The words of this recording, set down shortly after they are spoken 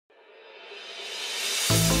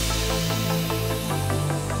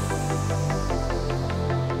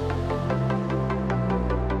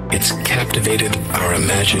It's captivated our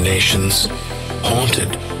imaginations,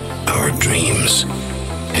 haunted our dreams.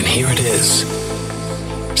 And here it is,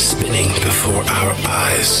 spinning before our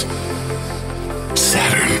eyes.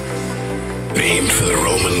 Saturn, named for the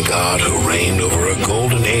Roman god who reigned over a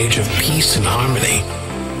golden age of peace and harmony.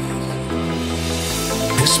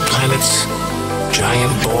 This planet's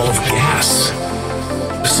giant ball of gas,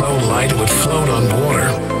 so light it would float on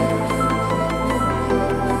water.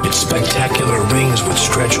 Its spectacular rings would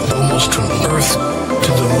stretch almost from Earth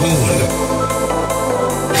to the Moon.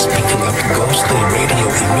 It's picking up ghostly radio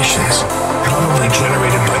emissions, probably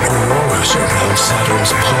generated by auroras around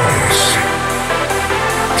Saturn's poles.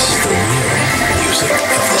 This is the real music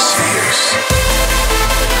of the spheres.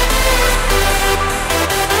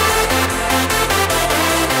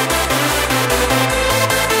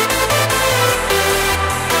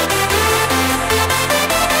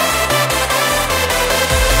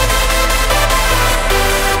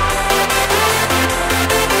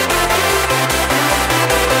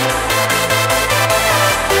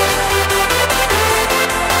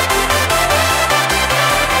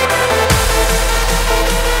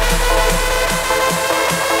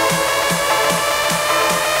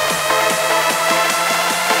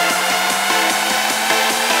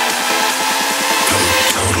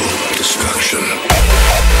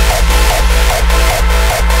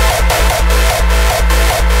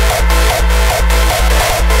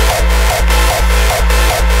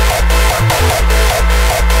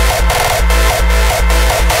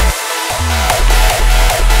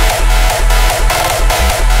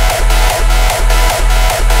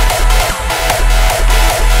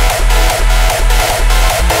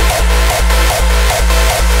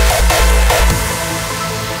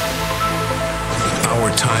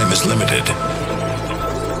 Limited.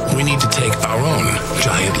 We need to take our own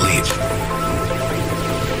giant leap.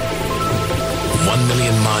 1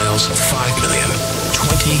 million miles, 5 million,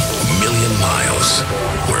 20 million miles.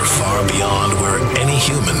 We're far beyond where any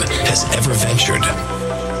human has ever ventured.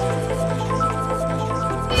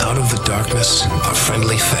 Out of the darkness, a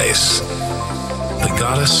friendly face. The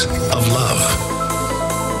goddess of love.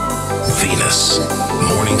 Venus,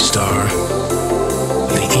 morning star,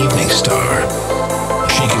 the evening star.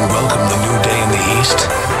 She can welcome the new day in the east,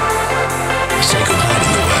 say goodnight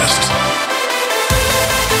in the west.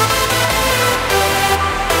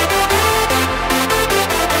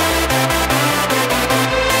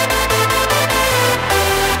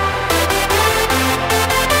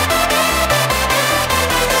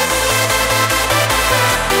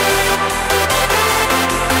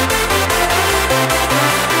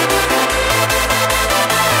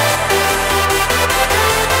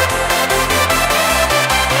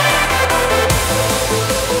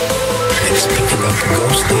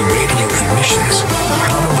 Ghostly radio emissions,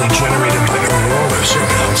 probably generated by auroras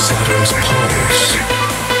around Saturn's poles.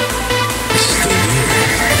 This is the real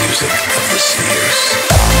music of the spheres.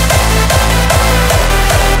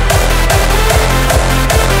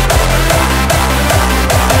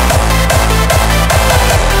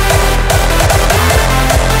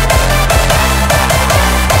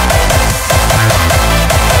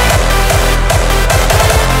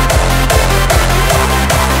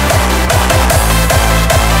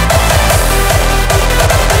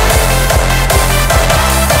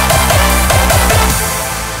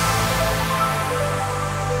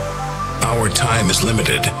 Time is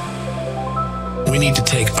limited. We need to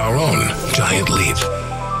take our own giant leap.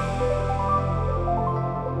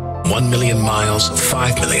 1 million miles,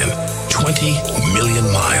 5 million, 20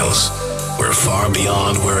 million miles. We're far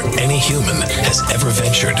beyond where any human has ever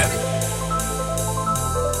ventured.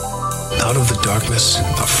 Out of the darkness,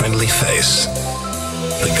 a friendly face.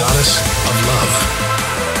 The goddess of love.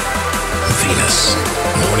 Venus,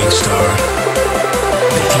 morning star,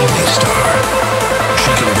 the evening star.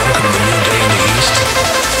 She can welcome the new